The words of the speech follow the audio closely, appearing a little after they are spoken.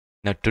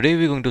Now today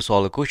we're going to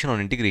solve a question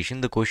on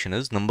integration. The question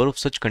is number of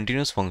such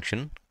continuous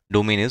function,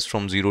 domain is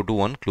from 0 to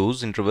 1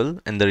 closed interval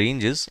and the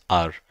range is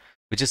r,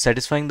 which is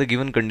satisfying the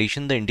given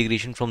condition. The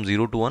integration from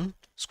 0 to 1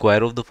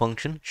 square of the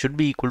function should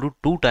be equal to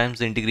 2 times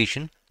the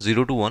integration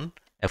 0 to 1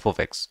 f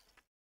of x.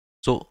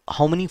 So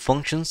how many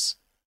functions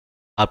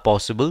are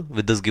possible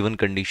with this given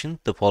condition?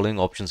 The following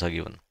options are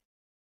given.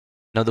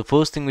 Now the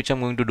first thing which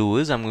I'm going to do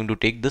is I'm going to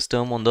take this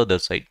term on the other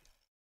side.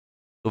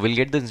 So we'll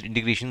get the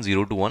integration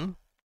 0 to 1.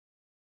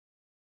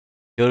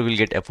 Here we'll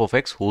get f of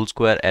x whole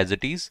square as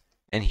it is,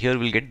 and here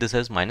we'll get this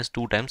as minus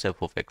 2 times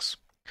f of x.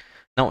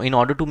 Now in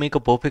order to make a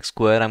perfect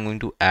square, I'm going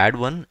to add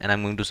 1 and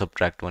I'm going to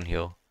subtract 1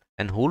 here,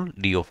 and whole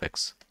d of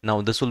x.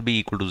 Now this will be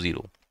equal to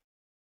 0.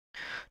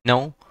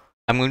 Now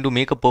I'm going to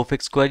make a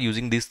perfect square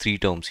using these three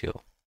terms here.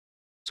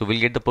 So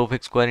we'll get the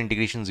perfect square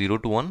integration 0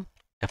 to 1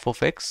 f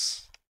of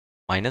x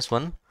minus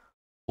 1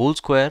 whole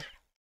square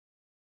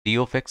d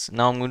of x.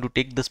 Now I'm going to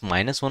take this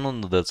minus 1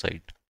 on the other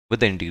side with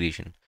the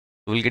integration.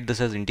 So we'll get this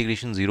as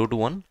integration 0 to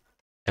 1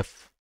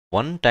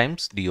 f1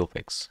 times d of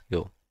x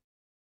here,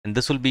 and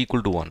this will be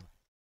equal to 1.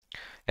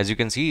 As you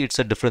can see, it's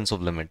a difference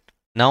of limit.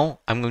 Now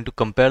I'm going to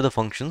compare the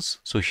functions.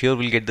 So here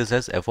we'll get this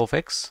as f of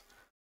x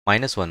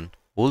minus 1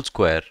 whole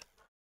square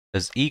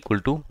is equal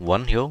to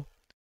 1 here.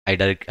 I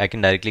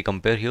can directly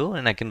compare here,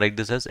 and I can write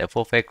this as f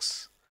of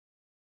x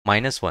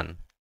minus 1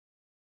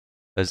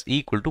 is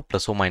equal to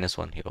plus or minus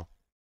 1 here.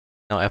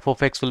 Now f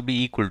of x will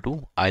be equal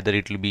to, either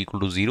it will be equal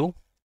to 0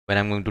 when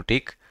I'm going to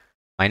take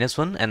minus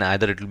 1, and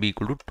either it will be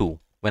equal to 2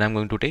 when I'm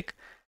going to take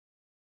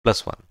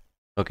plus 1.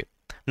 Okay.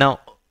 Now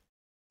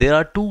there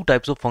are two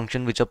types of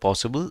function which are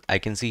possible. I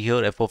can see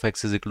here f of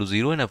x is equal to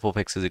 0 and f of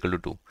x is equal to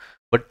 2.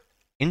 But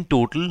in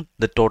total,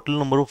 the total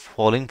number of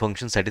following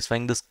functions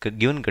satisfying this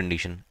given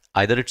condition,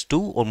 either it's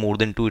 2 or more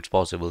than 2, it's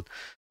possible.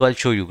 So I'll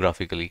show you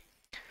graphically.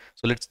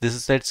 So let's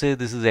say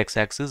this is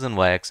x-axis and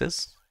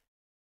y-axis.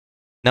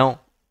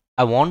 Now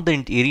I want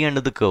the area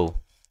under the curve,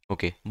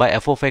 okay, by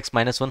f of x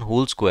minus 1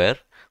 whole square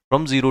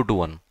from 0 to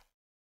 1.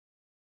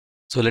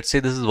 So let's say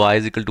this is y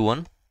is equal to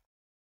 1.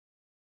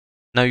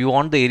 Now you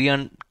want the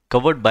area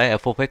covered by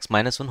f of x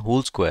minus 1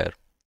 whole square,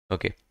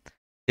 okay,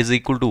 is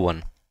equal to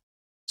 1.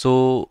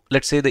 So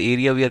let's say the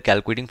area we are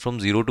calculating from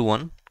 0 to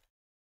 1,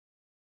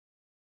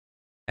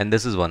 and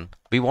this is 1.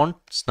 We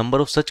want number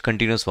of such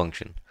continuous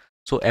function.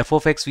 So f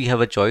of x, we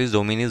have a choice,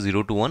 domain is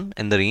 0 to 1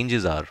 and the range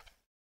is r.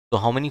 So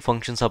how many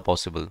functions are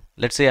possible?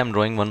 Let's say I'm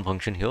drawing one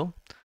function here.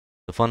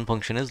 The fun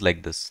function is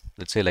like this.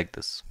 Let's say like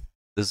this.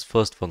 This is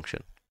first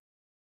function.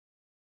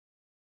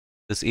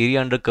 This area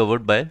under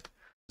covered by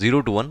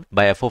 0 to 1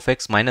 by f of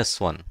x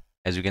minus 1,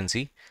 as you can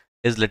see,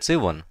 is, let's say,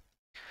 1.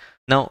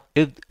 Now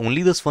if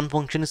only this one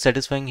function is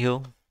satisfying here,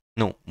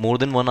 no, more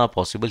than one are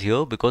possible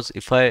here, because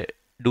if I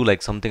do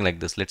like something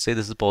like this, let's say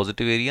this is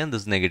positive area and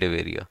this is negative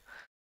area,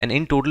 and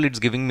in total it's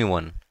giving me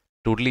 1.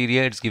 Total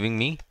area, it's giving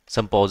me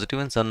some positive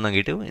and some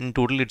negative. In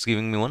total it's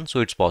giving me 1, so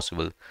it's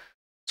possible.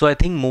 So I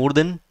think more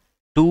than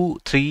 2,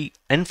 3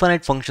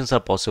 infinite functions are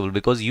possible,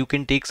 because you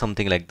can take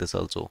something like this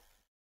also.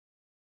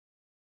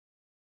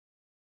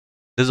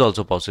 This is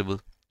also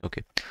possible.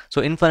 Okay,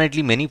 so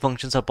infinitely many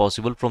functions are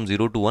possible from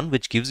 0 to 1,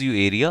 which gives you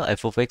area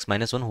f of x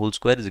minus 1 whole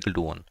square is equal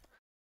to 1.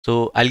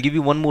 So I'll give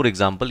you one more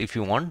example if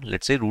you want.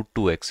 Let's say root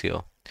 2x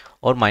here,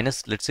 or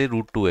minus, let's say,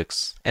 root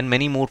 2x, and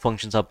many more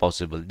functions are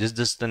possible. This is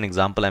just an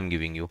example I'm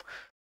giving you.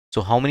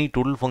 So how many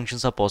total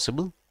functions are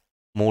possible?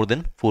 More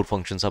than 4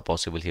 functions are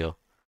possible here.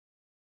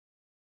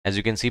 As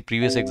you can see,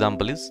 previous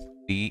example is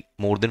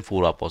more than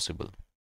 4 are possible.